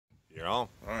You're on.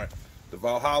 All right. The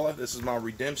Valhalla, this is my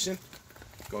redemption.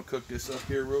 Gonna cook this up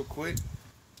here real quick.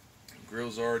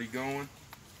 Grill's already going.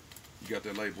 You got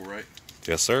that label, right?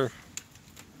 Yes, sir.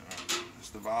 All right. It's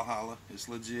the Valhalla. It's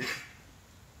legit.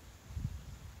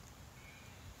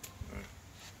 Right.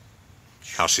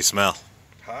 How's she smell?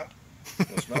 Hot? You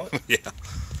wanna smell it? Yeah.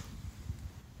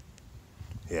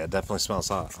 Yeah, it definitely smells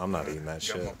hot. I'm not eating that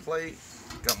shit. Got my plate.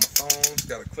 Got my phones.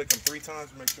 Gotta click them 3 times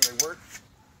to make sure they work.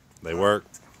 They work.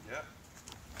 Yeah.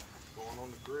 Going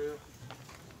on the grill.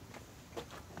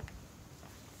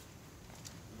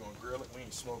 We're gonna grill it. We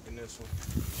ain't smoking this one.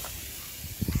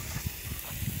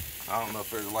 I don't know if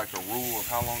there's like a rule of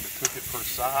how long to cook it per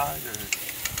side, or.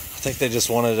 I think they just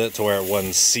wanted it to where it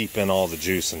wasn't seeping all the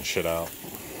juice and shit out.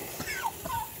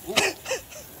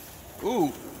 Ooh.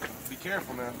 Ooh. Be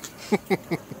careful now.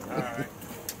 Alright.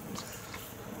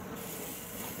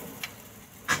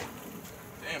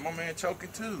 Damn, my man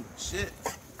choking too. Shit.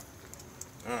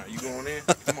 Alright, you going in?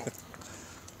 Come on.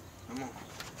 Come on.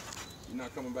 You're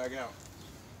not coming back out.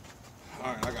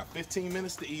 Alright, I got 15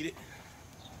 minutes to eat it.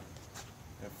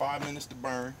 And 5 minutes to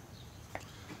burn.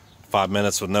 5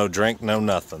 minutes with no drink, no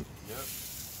nothing. Yep.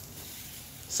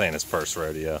 This ain't his first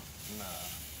rodeo. Nah.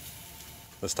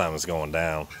 This time it's going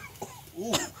down.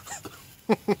 Ooh.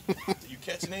 You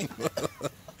catching anything?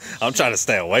 I'm trying to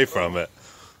stay away from it.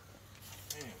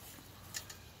 Damn.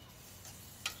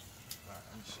 Alright,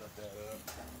 let me shut that up.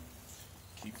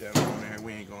 Keep that on there.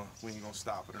 We ain't gonna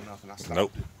stop it or nothing. I stopped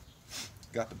Nope. it.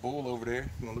 Got the bull over there.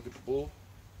 You gonna look at the bull?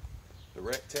 The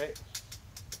rec tech.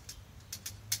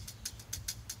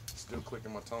 Still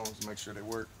clicking my tones to make sure they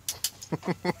work.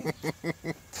 What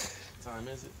time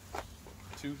is it?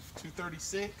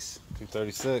 2:36.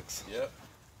 2:36. Yep.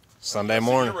 Sunday So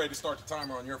morning. you're ready to start the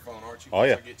timer on your phone, aren't you? Oh,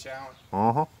 yeah. I get challenged.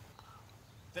 Uh-huh.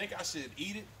 Think I should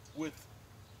eat it with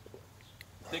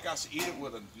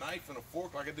a knife and a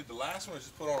fork like I did the last one, or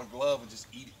just put on a glove and just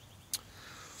eat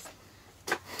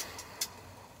it?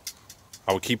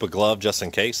 I would keep a glove just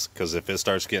in case, because if it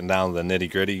starts getting down to the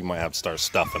nitty-gritty, you might have to start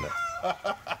stuffing it.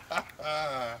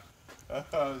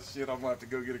 Oh shit, I'm gonna have to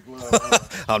go get a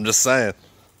glove. I'm just saying.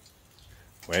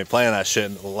 We ain't playing that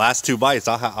shit. The last 2 bites,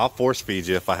 I'll force feed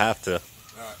you if I have to.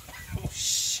 Alright. Oh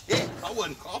shit, I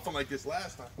wasn't coughing like this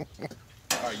last time.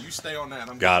 Alright, you stay on that.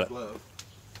 I'm Got getting a glove.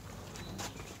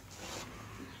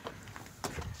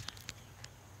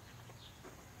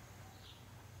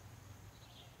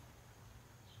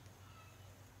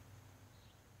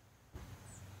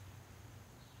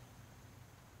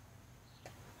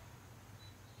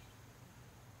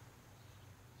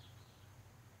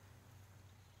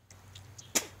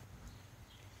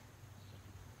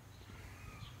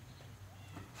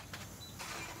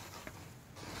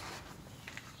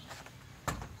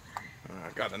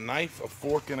 I got a knife, a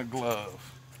fork, and a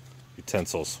glove.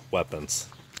 Utensils, weapons,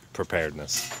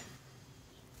 preparedness.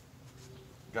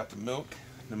 Got the milk.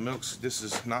 The milk's, this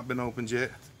has not been opened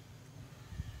yet.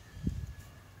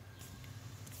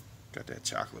 Got that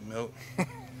chocolate milk.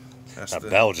 That's That the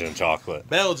Belgian chocolate.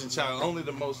 Belgian chocolate, only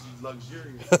the most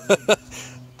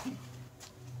luxurious.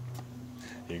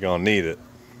 You're gonna need it.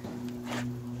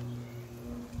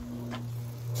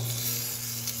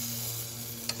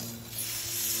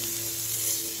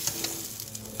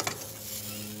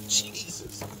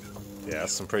 Jesus. Yeah,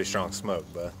 that's some pretty strong smoke,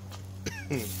 but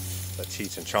that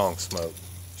Cheech and Chong smoke.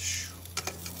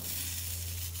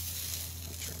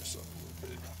 Turn this up a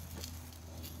little bit.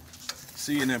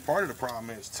 See, and then part of the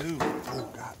problem is too. Oh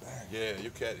god dang. Yeah,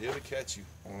 it'll catch you.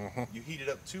 You heat it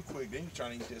up too quick, then you're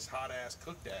trying to eat this hot ass,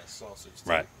 cooked ass sausage. Too.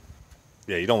 Right.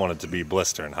 Yeah, you don't want it to be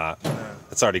blistering hot. Yeah.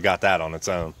 It's already got that on its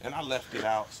own. And I left it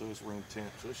out, so it's room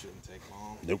temp, so it shouldn't take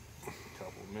long. Nope. A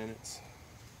couple of minutes.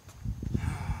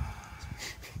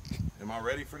 Am I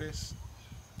ready for this?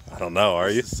 I don't know, are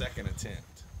you? This is the second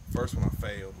attempt. First one I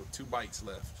failed with 2 bites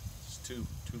left. Just two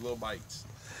little bites.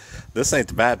 This ain't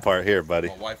the bad part here, buddy.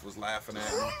 My wife was laughing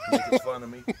at me, making fun of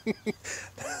me.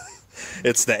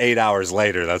 It's the 8 hours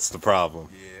later that's the problem.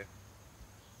 Yeah.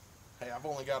 Hey, I've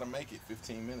only got to make it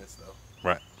 15 minutes though.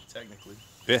 Right. Technically.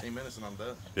 Yeah. 15 minutes and I'm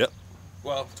done. Yep.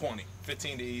 Well, 20.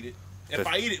 15 to eat it. If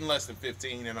I eat it in less than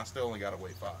 15, then I still only got to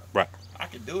wait 5. Right. I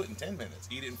could do it in 10 minutes.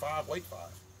 Eat it in 5, wait 5.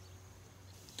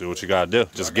 Do what you gotta do.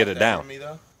 Just get it down. Me,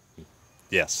 though?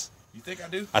 Yes. You think I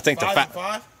do? I think 5 the and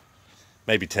 5?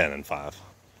 maybe 10 and 5.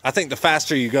 I think the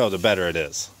faster you go, the better it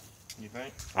is. You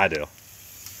think? I do.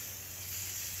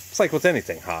 It's like with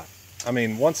anything hot. I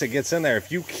mean, once it gets in there,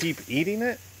 if you keep eating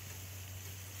it,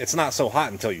 it's not so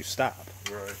hot until you stop.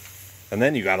 Right. And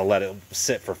then you got to let it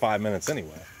sit for 5 minutes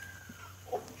anyway.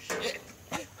 Oh, shit.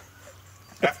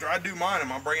 After I do mine,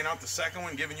 am I bringing out the second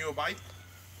one and giving you a bite?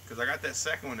 Because I got that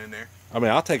second one in there. I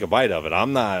mean, I'll take a bite of it.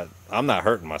 I'm not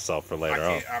hurting myself for later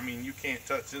on. I mean, you can't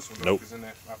touch this one. Nope. Because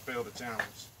I failed the challenge.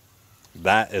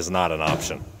 That is not an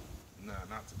option. Nah,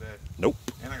 not today. Nope.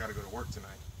 And I got to go to work tonight.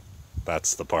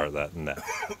 That's the part that, no.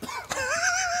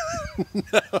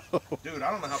 Dude,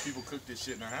 I don't know how people cook this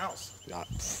shit in their house.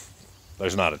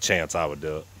 There's not a chance I would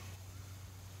do it.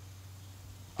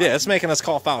 Yeah, it's making us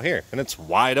cough out here, and it's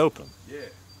wide open. Yeah,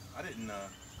 I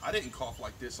didn't cough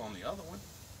like this on the other one.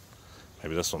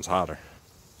 Maybe this one's hotter.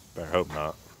 Better hope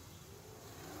not.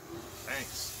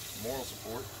 Thanks. Moral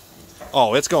support.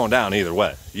 Oh, it's going down either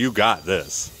way. You got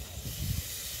this.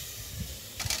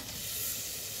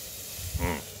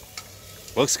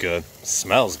 Looks good.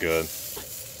 Smells good.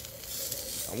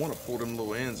 I want to pull them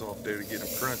little ends off there to get them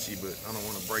crunchy, but I don't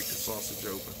want to break the sausage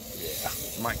open. Yeah.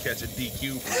 Might catch a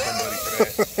DQ from somebody for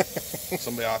that.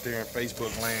 Somebody out there in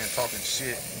Facebook land talking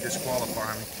shit,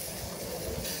 disqualify me.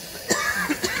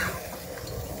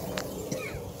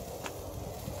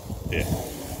 Yeah.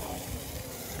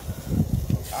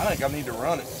 I think I need to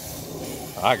run it.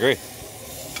 I agree.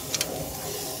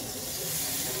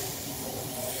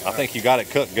 I think you got it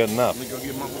cooked good enough. Let me go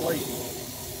get my plate.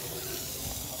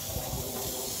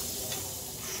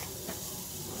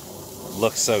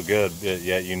 Looks so good,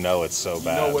 yet you know it's so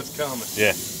bad. You know what's coming.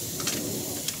 Yeah.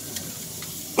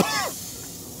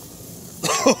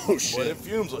 Oh, shit. Boy, them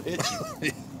fumes will hit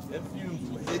you. Them fumes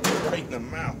will hit you right in the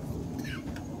mouth.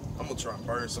 I'm going to try and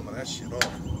burn some of that shit off.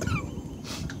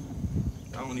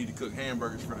 I don't need to cook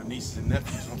hamburgers for our nieces and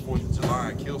nephews on 4th of July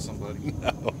and kill somebody. No.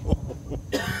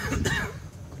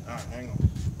 Alright, hang on.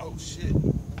 Oh, shit.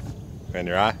 In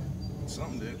your eye?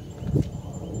 Something did.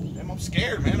 Damn, I'm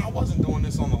scared, man. I wasn't doing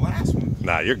this on the last one.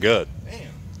 Nah, you're good.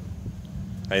 Damn.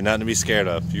 Ain't nothing to be scared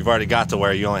of. You've already got to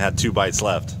where you only had 2 bites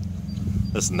left.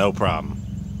 This is no problem.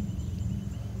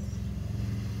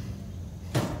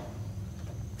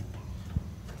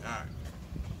 Alright.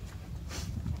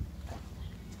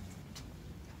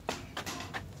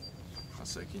 I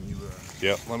say, can you,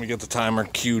 Yep, let me get the timer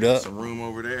queued up. some room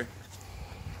over there?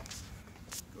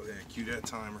 Go ahead and cue that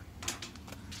timer.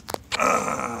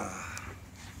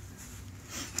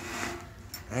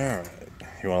 Alright.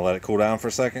 You want to let it cool down for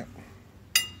a second?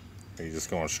 Or are you just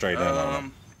going straight in on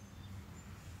it?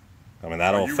 I mean,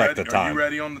 that'll affect the time. Are you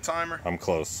ready on the timer? I'm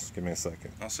close. Give me a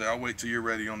second. I'll say I'll wait till you're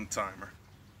ready on the timer.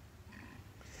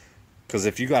 Because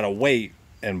if you got to wait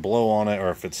and blow on it, or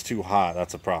if it's too hot,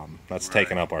 that's a problem. That's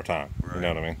taking up our time. Right. You know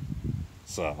what I mean?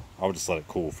 So, I'll just let it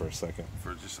cool for a second.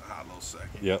 For just a hot little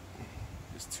second. Yep.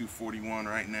 It's 2:41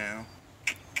 right now.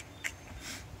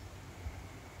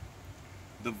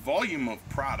 The volume of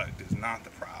product is not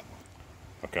the problem.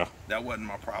 Okay. That wasn't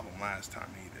my problem last time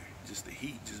either. Just the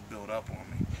heat just built up on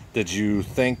me. Did you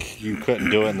think you couldn't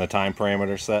do it in the time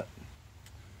parameter set?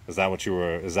 Is that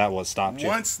what stopped you?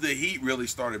 Once the heat really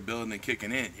started building and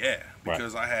kicking in, yeah.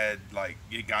 Because I had,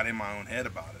 it got in my own head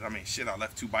about it. I mean, shit, I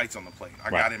left 2 bites on the plate.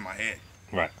 I got in my head.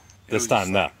 Right. This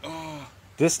time, no.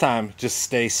 This time, just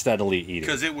stay steadily eating.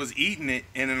 Because it was eating it,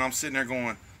 and then I'm sitting there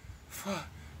going, fuck,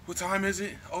 what time is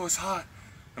it? Oh, it's hot.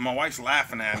 And my wife's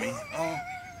laughing at me. Oh,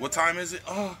 what time is it?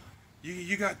 Oh,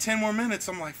 you got 10 more minutes.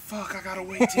 I'm like, fuck, I gotta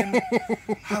wait 10 minutes.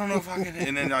 I don't know if I can.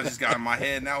 And then I just got in my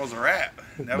head, and that was a wrap.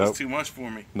 That was too much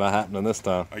for me. Not happening this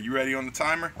time. Are you ready on the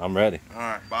timer? I'm ready. All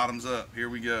right, bottoms up. Here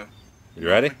we go. You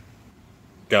ready?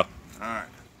 Go. All right.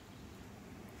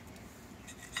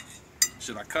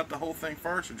 Should I cut the whole thing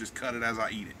first, or just cut it as I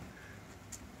eat it?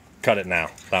 Cut it now.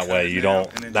 That way you don't.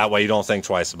 That way you don't think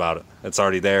twice about it. It's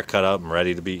already there, cut up, and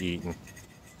ready to be eaten.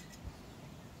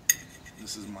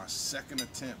 This is my second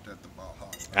attempt at the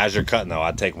Valhalla. As you're cutting, though,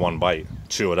 I'd take 1 bite,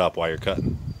 chew it up while you're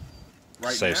cutting.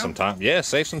 Right Save now? some time. Yeah,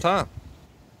 save some time.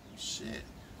 Shit,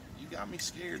 you got me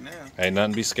scared now. Ain't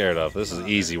nothing to be scared of. This is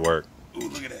easy work. Ooh,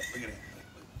 look at that! Look at that!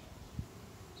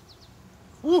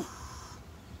 Woo.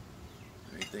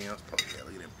 Anything else? Look at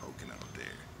them poking out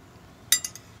there.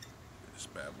 This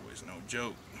bad boy's no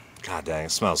joke. God dang,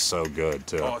 it smells so good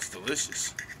too. Oh, it's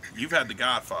delicious. You've had the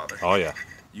Godfather. Oh yeah.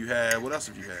 You had, what else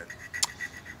have you had?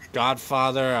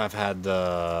 Godfather. I've had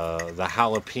the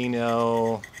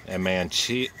jalapeno and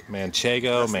manchego.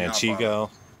 The Godfather.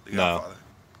 No,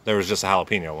 there was just a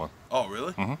jalapeno one. Oh,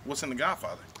 really? What's in the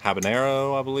Godfather?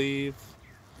 Habanero, I believe.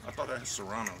 I thought that had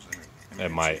serranos in it. It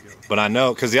might, but I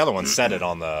know because the other one said it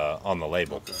on the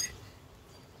label. Okay.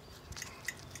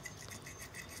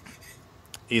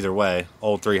 Either way,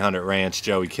 Old 300 Ranch,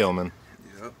 Joey Kilman.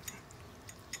 Yep.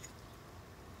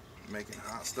 Making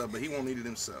hot stuff, but he won't eat it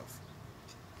himself.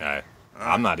 Hey,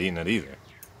 I'm not eating it either.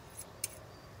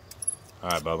 All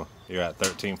right, Bubba, you're at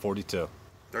 13:42.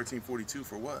 13:42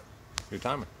 for what? Your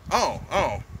timer. Oh.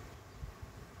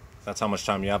 That's how much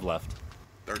time you have left.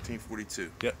 13:42.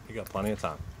 Yep, you got plenty of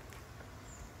time.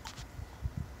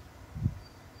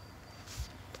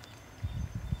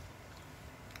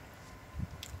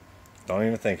 Don't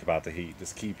even think about the heat.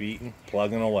 Just keep eating,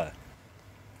 plugging away.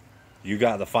 You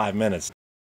got the 5 minutes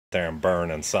there and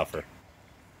burn and suffer.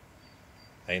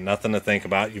 Ain't nothing to think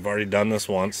about. You've already done this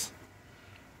once.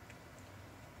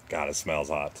 God, it smells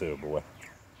hot too, boy.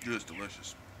 It's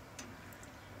delicious.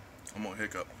 I'm gonna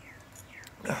hiccup.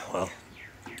 Well,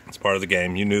 it's part of the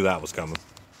game. You knew that was coming.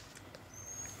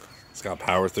 It's got to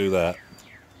power through that.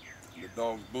 The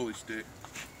dog's bully stick.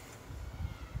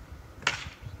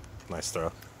 Nice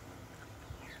throw.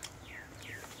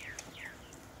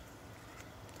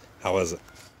 How is it?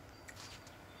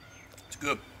 It's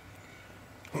good.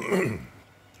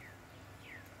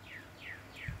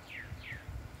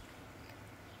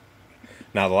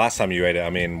 Now, the last time you ate it, I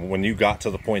mean, when you got to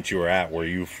the point you were at,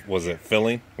 was it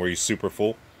filling? Were you super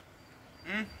full?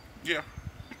 Yeah.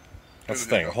 That's the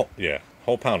thing.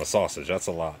 Whole pound of sausage. That's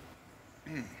a lot.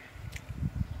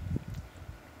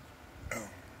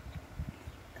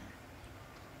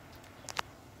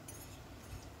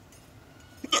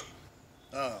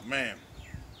 Oh, man.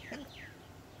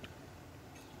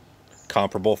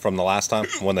 Comparable from the last time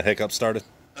when the hiccup started?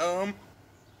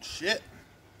 Shit.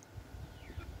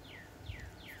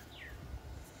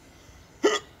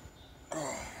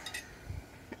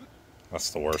 That's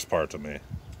the worst part to me.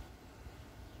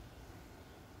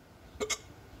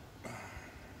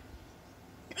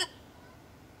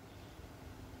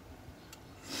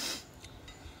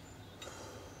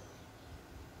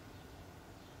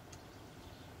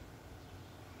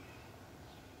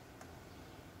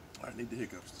 I need the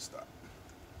hiccups to stop.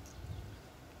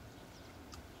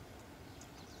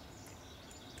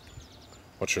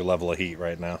 What's your level of heat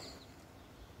right now?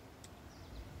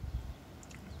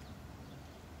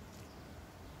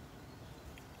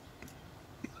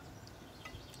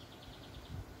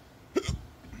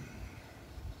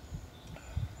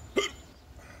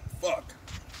 Fuck.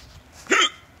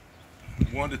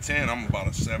 1 to 10, I'm about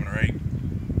a 7 or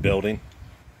 8. Building?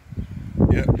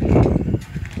 Yep.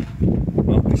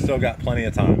 Well, we still got plenty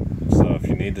of time. So if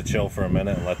you need to chill for a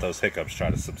minute and let those hiccups try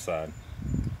to subside.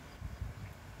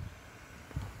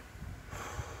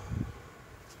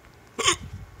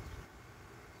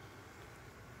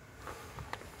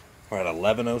 We're at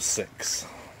 11:06.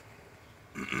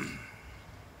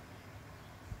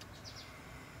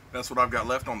 That's what I've got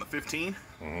left on the 15?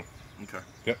 Mm-hmm. Okay.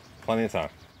 Yep, plenty of time.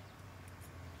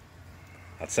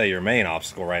 I'd say your main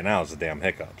obstacle right now is the damn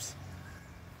hiccups.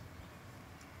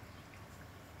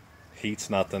 Heat's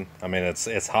nothing. I mean,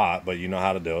 it's hot, but you know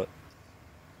how to do it.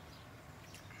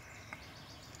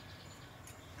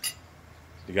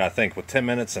 You gotta think, with 10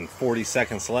 minutes and 40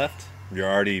 seconds left, you're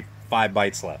already 5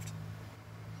 bites left.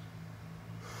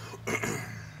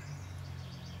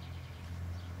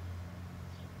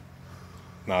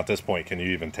 Now at this point, can you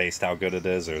even taste how good it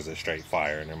is, or is it straight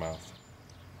fire in your mouth?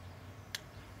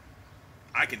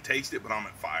 I can taste it, but I'm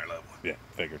at fire level. Yeah,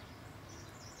 figured.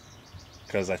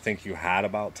 Because I think you had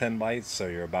about 10 bites, so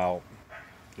you're about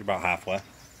halfway.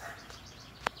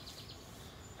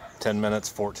 10 minutes,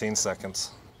 14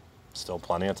 seconds. Still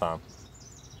plenty of time.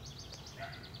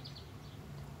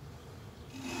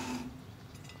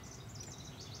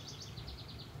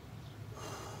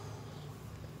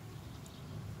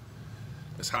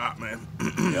 It's hot, man.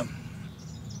 Yep.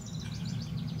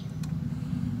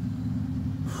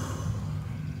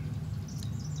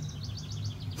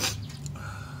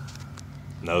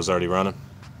 Nose already running?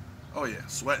 Oh, yeah.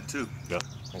 Sweating, too. Yep.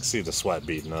 I can see the sweat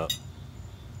beating up.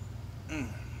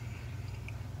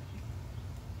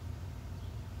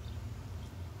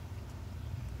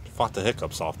 Fought the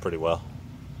hiccups off pretty well.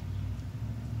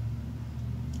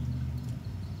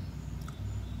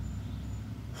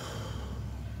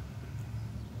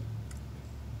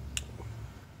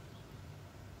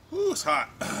 Ooh, it's hot.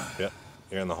 Yep.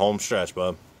 You're in the home stretch,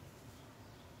 bub.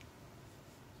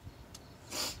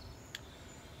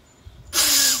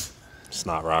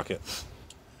 Snot rocket.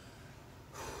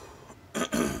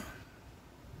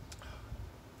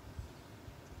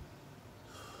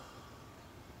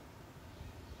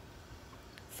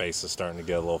 Face is starting to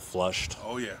get a little flushed.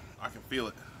 Oh, yeah. I can feel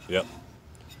it. Yep.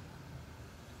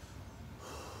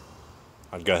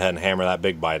 I'd go ahead and hammer that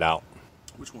big bite out.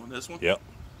 Which one? This one? Yep.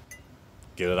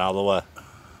 Get it out of the way.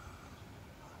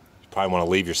 You probably want to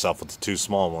leave yourself with the 2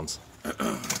 small ones.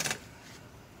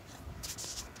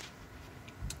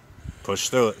 Push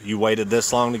through it. You waited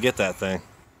this long to get that thing.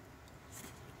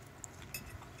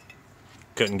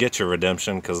 Couldn't get your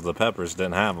redemption because the peppers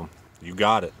didn't have them. You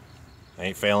got it.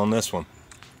 Ain't failing this one.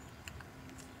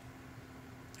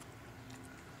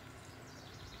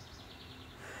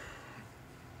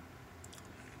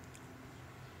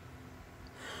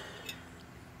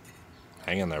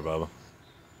 Hang in there, Bubba.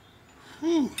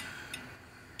 Whew.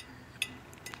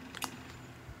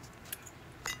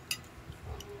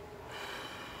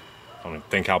 I mean,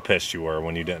 think how pissed you were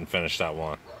when you didn't finish that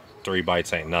one. 3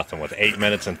 bites ain't nothing. With 8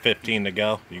 minutes and 15 to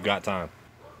go, you got time.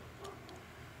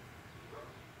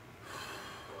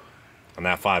 And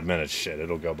that 5 minutes, shit,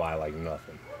 it'll go by like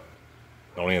nothing.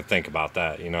 Don't even think about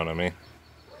that, you know what I mean?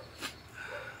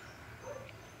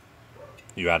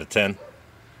 You out of 10?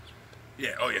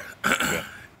 Yeah, oh yeah. Yeah.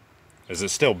 Is it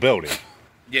still building?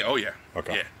 Yeah, oh yeah.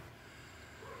 Okay.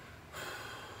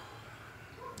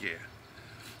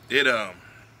 Yeah.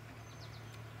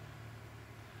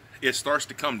 It starts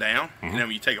to come down, and then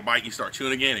when you take a bite, you start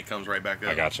chewing again, it comes right back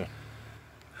up. I gotcha.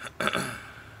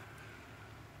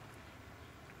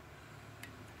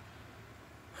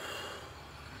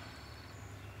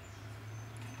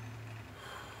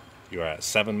 You are at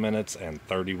 7 minutes and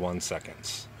 31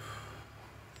 seconds.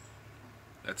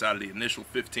 That's out of the initial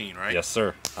 15, right? Yes,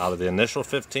 sir. Out of the initial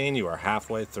 15, you are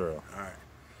halfway through. All right.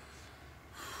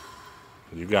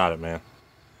 You got it, man.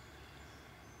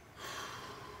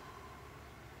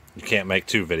 You can't make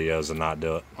 2 videos and not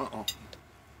do it.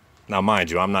 Now, mind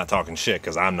you, I'm not talking shit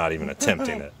because I'm not even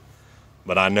attempting it.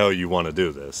 But I know you want to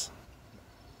do this.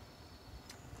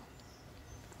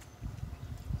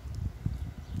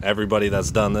 Everybody that's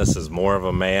done this is more of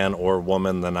a man or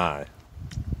woman than I.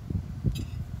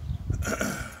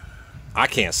 I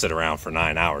can't sit around for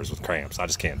 9 hours with cramps. I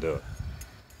just can't do it.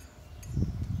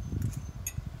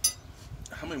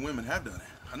 How many women have done it?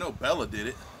 I know Bella did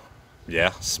it.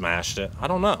 Yeah, smashed it. I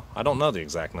don't know. I don't know the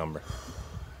exact number.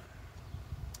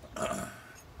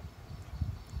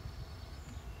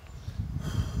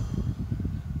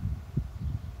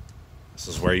 This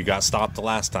is where you got stopped the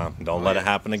last time. Don't let it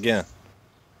happen again.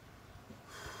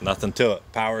 Nothing to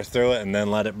it. Power through it and then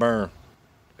let it burn.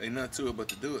 Ain't nothing to it but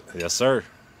to do it. Yes, sir.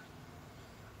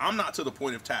 I'm not to the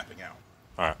point of tapping out.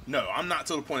 All right. No, I'm not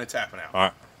to the point of tapping out. All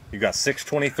right. You got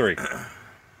 6:23.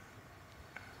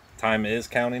 Time is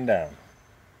counting down.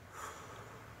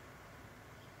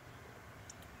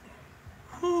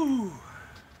 Whew.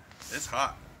 It's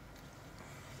hot.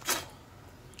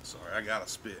 Sorry, I gotta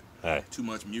spit. Hey. Too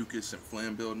much mucus and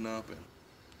phlegm building up. And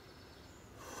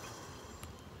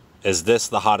Is this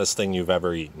the hottest thing you've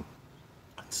ever eaten?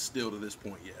 still to this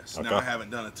point, yes. Okay. Now I haven't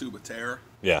done a tube of terror.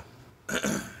 Yeah.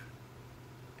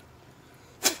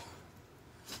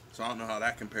 So I don't know how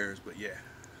that compares, but yeah.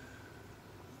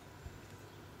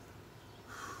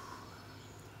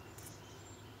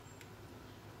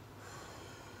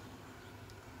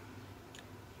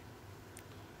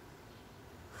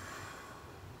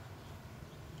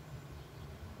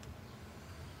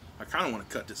 I kind of want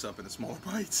to cut this up into smaller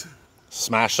bites.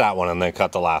 Smash that one and then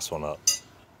cut the last one up.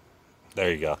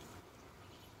 There you go.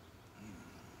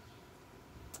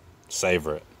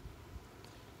 Savor it.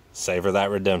 Savor that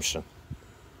redemption.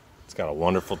 It's got a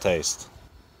wonderful taste.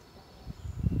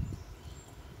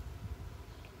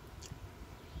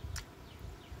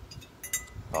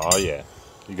 Oh yeah.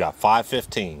 You got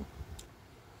 5:15.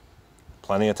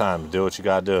 Plenty of time to do what you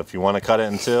gotta do. If you want to cut it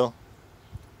in 2,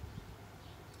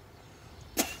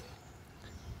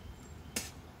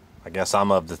 I guess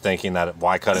I'm of the thinking that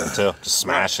why cut it in 2? Just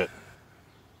smash it.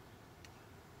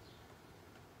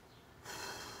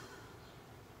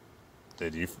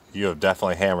 Dude, you have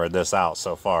definitely hammered this out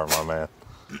so far, my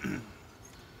man.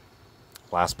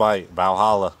 Last bite,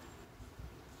 Valhalla.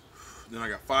 Then I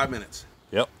got 5 minutes.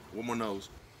 Yep. One more nose.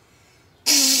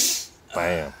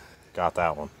 Bam. Got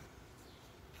that one.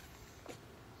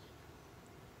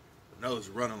 The nose is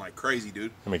running like crazy,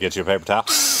 dude. Let me get you a paper towel.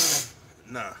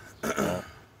 Nah. Gotta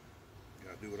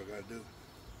do what I gotta do.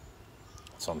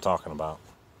 That's what I'm talking about.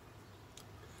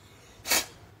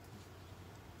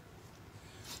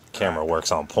 Camera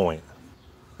works on point.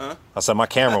 Huh? I said my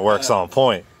camera works on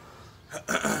point.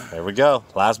 There we go.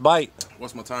 Last bite.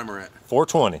 What's my timer at?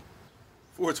 4:20.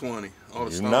 4:20. All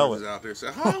the You know stoners it. out there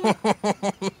say, "Holla."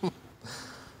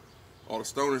 All the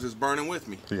stoners is burning with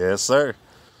me. Yes, sir.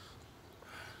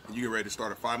 You get ready to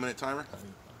start a 5-minute timer?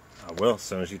 I will as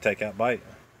soon as you take that bite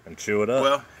and chew it up.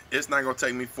 Well, it's not gonna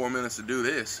take me 4 minutes to do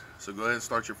this. So go ahead and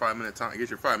start your 5-minute time. Get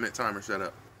your 5-minute timer set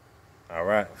up. All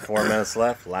right. 4 minutes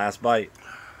left. Last bite.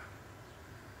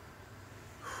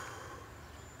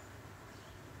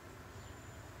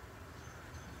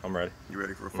 I'm ready. You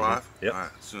ready for a 5? Yep. All right.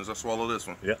 As soon as I swallow this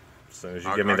one. Yep. As soon as you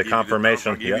I'll give me the give you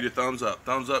confirmation. I'll give you the thumbs up.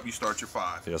 Thumbs up, you start your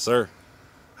 5. Yes, sir.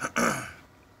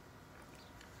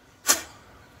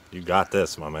 You got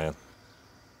this, my man.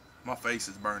 My face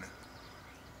is burning.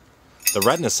 The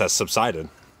redness has subsided.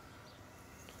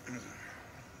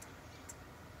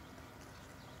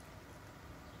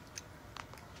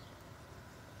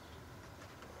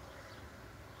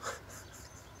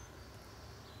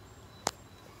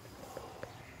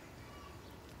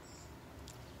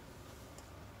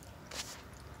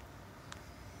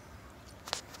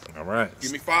 right.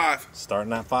 Give me 5.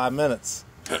 Starting at 5 minutes.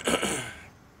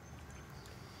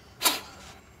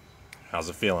 How's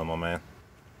it feeling, my man?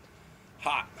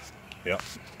 Hot. Yep.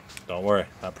 Don't worry.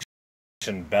 That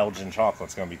Belgian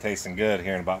chocolate's going to be tasting good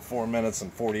here in about 4 minutes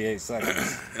and 48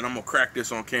 seconds. And I'm going to crack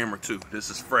this on camera too. This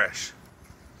is fresh.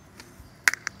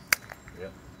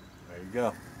 Yep. There you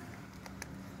go.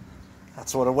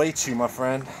 That's what awaits you, my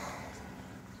friend.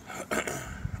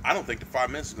 I don't think the 5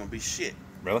 minutes is going to be shit.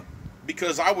 Really?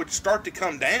 Because I would start to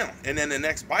come down, and then the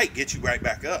next bite gets you right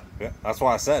back up. Yeah, that's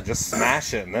why I said just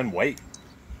smash it and then wait.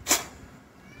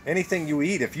 Anything you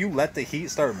eat, if you let the heat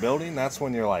start building, that's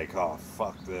when you're like, oh,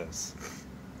 fuck this.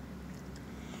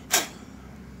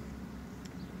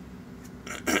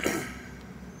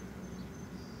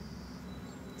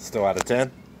 Still out of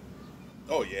 10?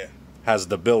 Oh, yeah. Has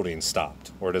the building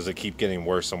stopped, or does it keep getting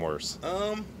worse and worse?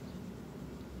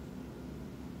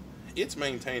 It's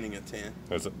maintaining a 10.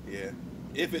 Is it? Yeah.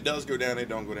 If it does go down, it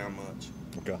don't go down much.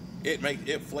 Okay.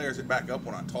 It flares it back up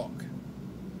when I talk.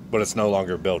 But it's no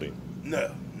longer building?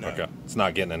 No. Okay. It's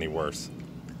not getting any worse?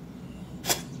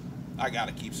 I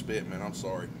gotta keep spitting, man. I'm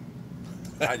sorry.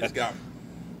 I just got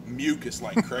mucus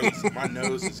like crazy. My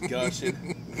nose is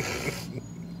gushing.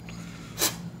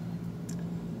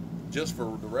 Just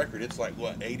for the record, it's like,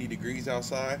 what, 80 degrees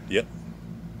outside? Yep.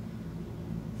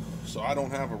 So I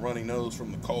don't have a runny nose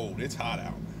from the cold. It's hot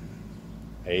out.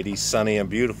 80, sunny, and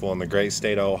beautiful in the great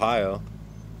state of Ohio.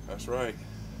 That's right.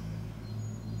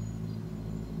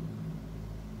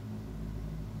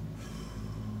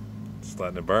 Just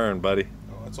letting it burn, buddy.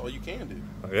 Oh, that's all you can do.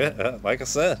 Yeah, like I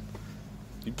said.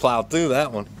 You plowed through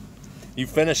that one. You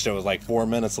finished it with like 4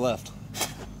 minutes left.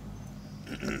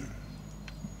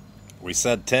 We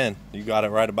said 10. You got it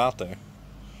right about there.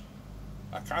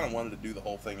 I kind of wanted to do the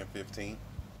whole thing in 15.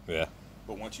 Yeah.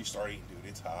 But once you start eating, dude,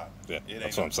 it's hot. Yeah, It ain't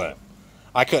that's what I'm no saying. fun.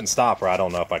 I couldn't stop, or I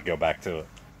don't know if I'd go back to it.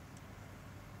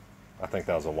 I think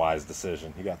that was a wise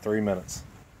decision. You got 3 minutes.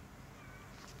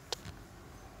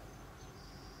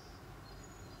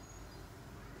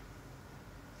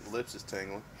 Lips is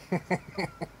tingling.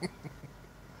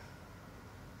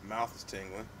 Mouth is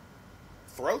tingling.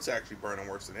 Throat's actually burning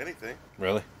worse than anything.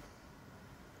 Really?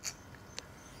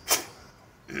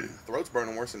 Throat's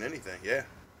burning worse than anything, yeah.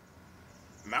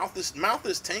 Mouth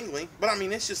is tingling, but I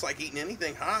mean, it's just like eating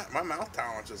anything hot. My mouth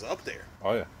tolerance is up there.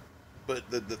 Oh, yeah.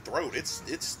 But the throat, it's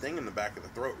stinging the back of the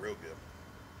throat real good.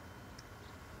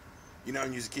 You know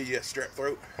when you was a kid, you had strep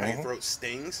throat? How your throat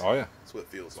stings? Oh, yeah. That's what it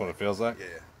feels That's like. what it feels like? Yeah.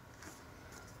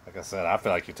 Like I said, I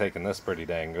feel like you're taking this pretty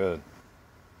dang good.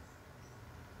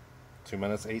 2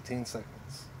 minutes, 18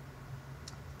 seconds.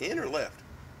 In or left?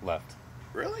 Left.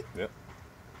 Really? Yep.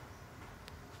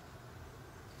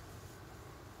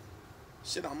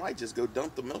 Shit, I might just go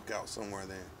dump the milk out somewhere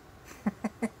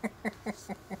then.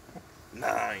 Nah,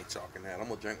 I ain't talking that. I'm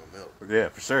gonna drink my milk. Yeah,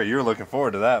 for sure. You were looking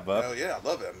forward to that, bud. Hell yeah, I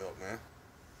love that milk, man.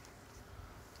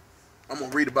 I'm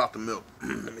gonna read about the milk.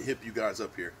 Let me hip you guys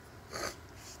up here.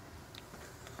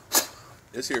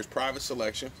 This here is Private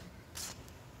Selection.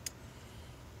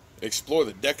 Explore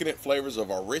the decadent flavors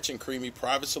of our rich and creamy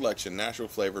Private Selection natural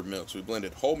flavored milks. We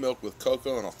blended whole milk with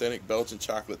cocoa and authentic Belgian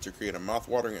chocolate to create a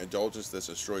mouth-watering indulgence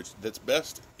that's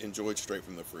best enjoyed straight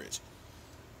from the fridge.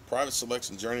 Private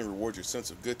Selection journey rewards your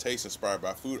sense of good taste inspired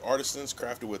by food artisans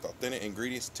crafted with authentic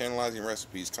ingredients, tantalizing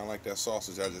recipes, kind of like that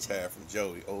sausage I just had from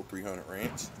Joey, Old 300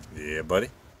 Ranch. Yeah, buddy.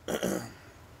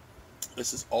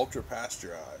 This is ultra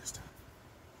pasteurized.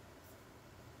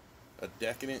 A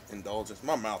decadent indulgence.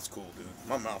 My mouth's cool, dude.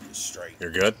 My mouth is straight. You're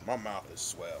good? My mouth is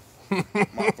swell.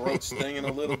 My throat's stinging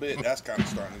a little bit. That's kind of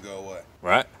starting to go away.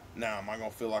 Right? Now, am I going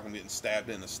to feel like I'm getting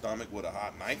stabbed in the stomach with a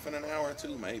hot knife in an hour or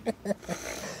two? Maybe.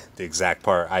 The exact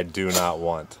part I do not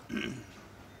want. Do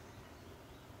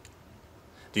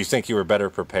you think you were better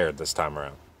prepared this time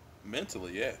around?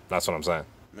 Mentally, yeah. That's what I'm saying.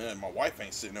 Man, my wife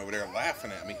ain't sitting over there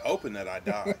laughing at me, hoping that I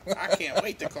die. I can't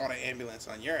wait to call the ambulance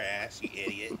on your ass, you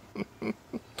idiot.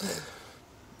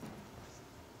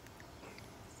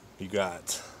 You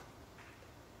got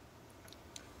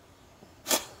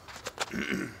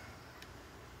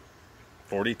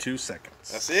 42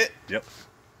 seconds. That's it? Yep.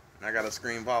 I got to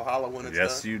scream Valhalla when it's done?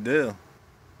 Yes, you do.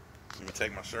 I'm going to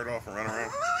take my shirt off and run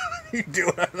around. You do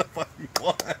whatever the fuck you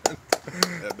want.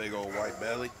 That big old white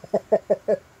belly.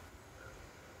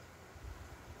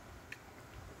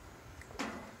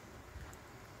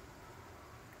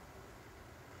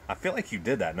 I feel like you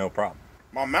did that, no problem.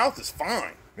 My mouth is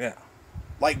fine. Yeah.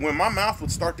 Like when my mouth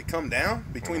would start to come down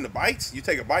between the bites, you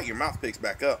take a bite, your mouth picks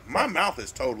back up. My mouth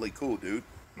is totally cool, dude.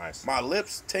 Nice. My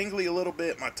lips tingly a little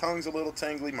bit. My tongue's a little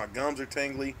tingly. My gums are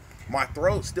tingly. My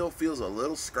throat still feels a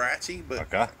little scratchy, but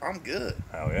Okay. I'm good.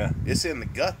 Hell yeah. It's in the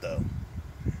gut though.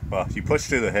 Well, you pushed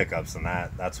through the hiccups, and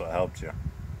that's what helped you.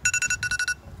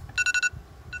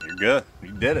 You're good.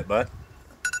 You did it, bud.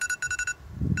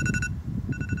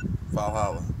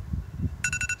 Valhalla.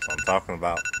 That's what I'm talking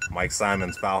about. Mike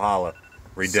Simon's Valhalla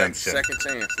redemption. Second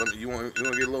chance. You want to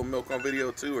get a little milk on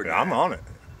video too, or Yeah, I'm on it.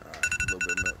 All right, a little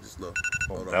bit of milk, just a little.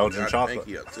 Hold on, Belgian I got the chocolate.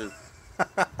 pinky up too.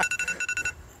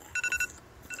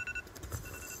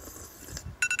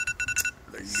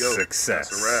 There you go. Success.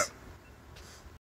 That's a wrap.